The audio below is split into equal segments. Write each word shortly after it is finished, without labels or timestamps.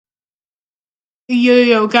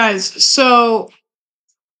Yo, guys. So,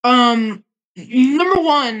 number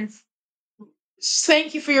one,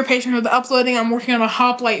 thank you for your patience with uploading. I'm working on a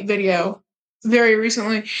hoplite video very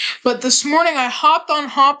recently, but this morning I hopped on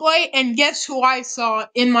hoplite, and guess who I saw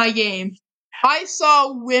in my game? I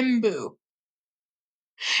saw Wimbu.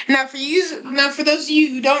 Now for those of you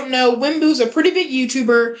who don't know, Wimbu's a pretty big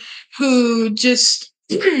YouTuber who just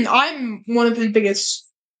I'm one of his biggest.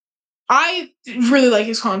 I really like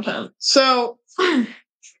his content. So,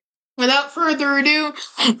 without further ado,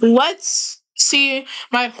 let's see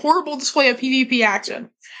my horrible display of PvP action.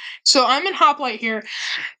 So I'm in Hoplite here,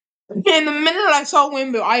 and the minute I saw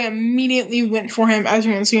Wimbu, I immediately went for him, as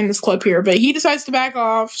you can see in this clip here. But he decides to back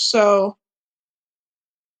off, so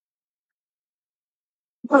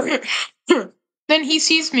then he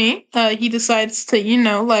sees me. He decides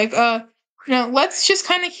to, let's just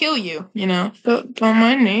kind of kill you. Don't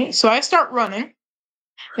mind me. So I start running.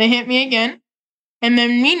 They hit me again, and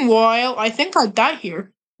then meanwhile, I think I die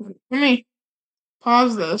here. Let me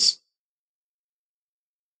pause this.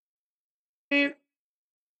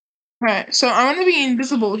 Alright, so I'm gonna be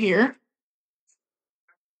invisible here.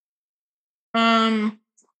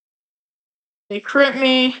 They crit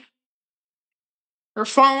me. They're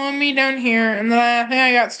following me down here, and then I think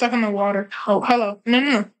I got stuck in the water. Oh, hello.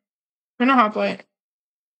 No. We're not hoplite.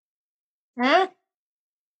 Huh?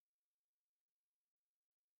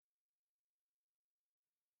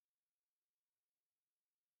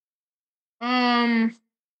 Um,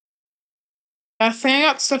 I think I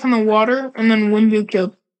got stuck in the water, and then Wimbu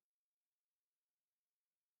killed.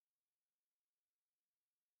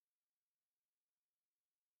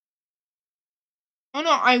 Oh no,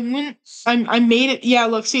 I went. I made it. Yeah,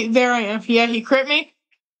 look, see, there I am. Yeah, he crit me.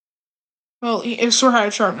 Well, it's sword high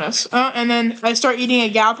sharpness. And then I start eating a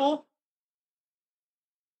gapple.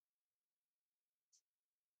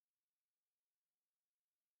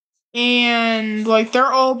 And, like,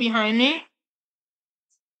 they're all behind me.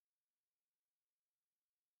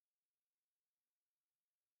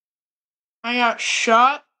 I got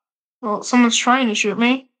shot. Well, someone's trying to shoot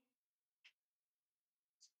me.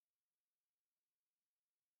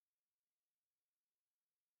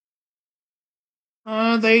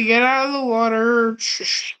 They get out of the water.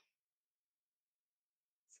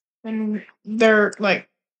 And they're, like,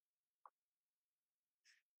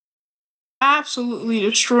 absolutely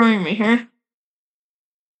destroying me here.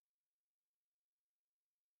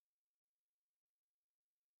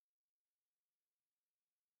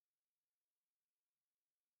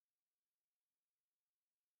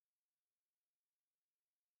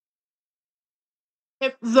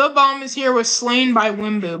 Yep, the bomb is here was slain by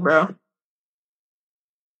Wimbu, bro.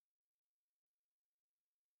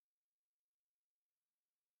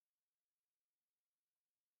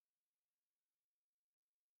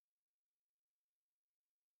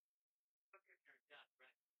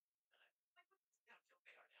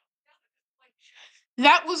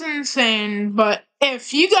 That was insane, but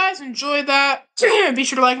if you guys enjoyed that, be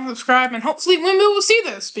sure to like and subscribe, and hopefully Wimbu will see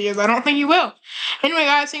this, because I don't think he will. Anyway,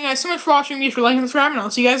 guys, thank you guys so much for watching. Be sure to like and subscribe, and I'll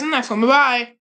see you guys in the next one. Bye-bye!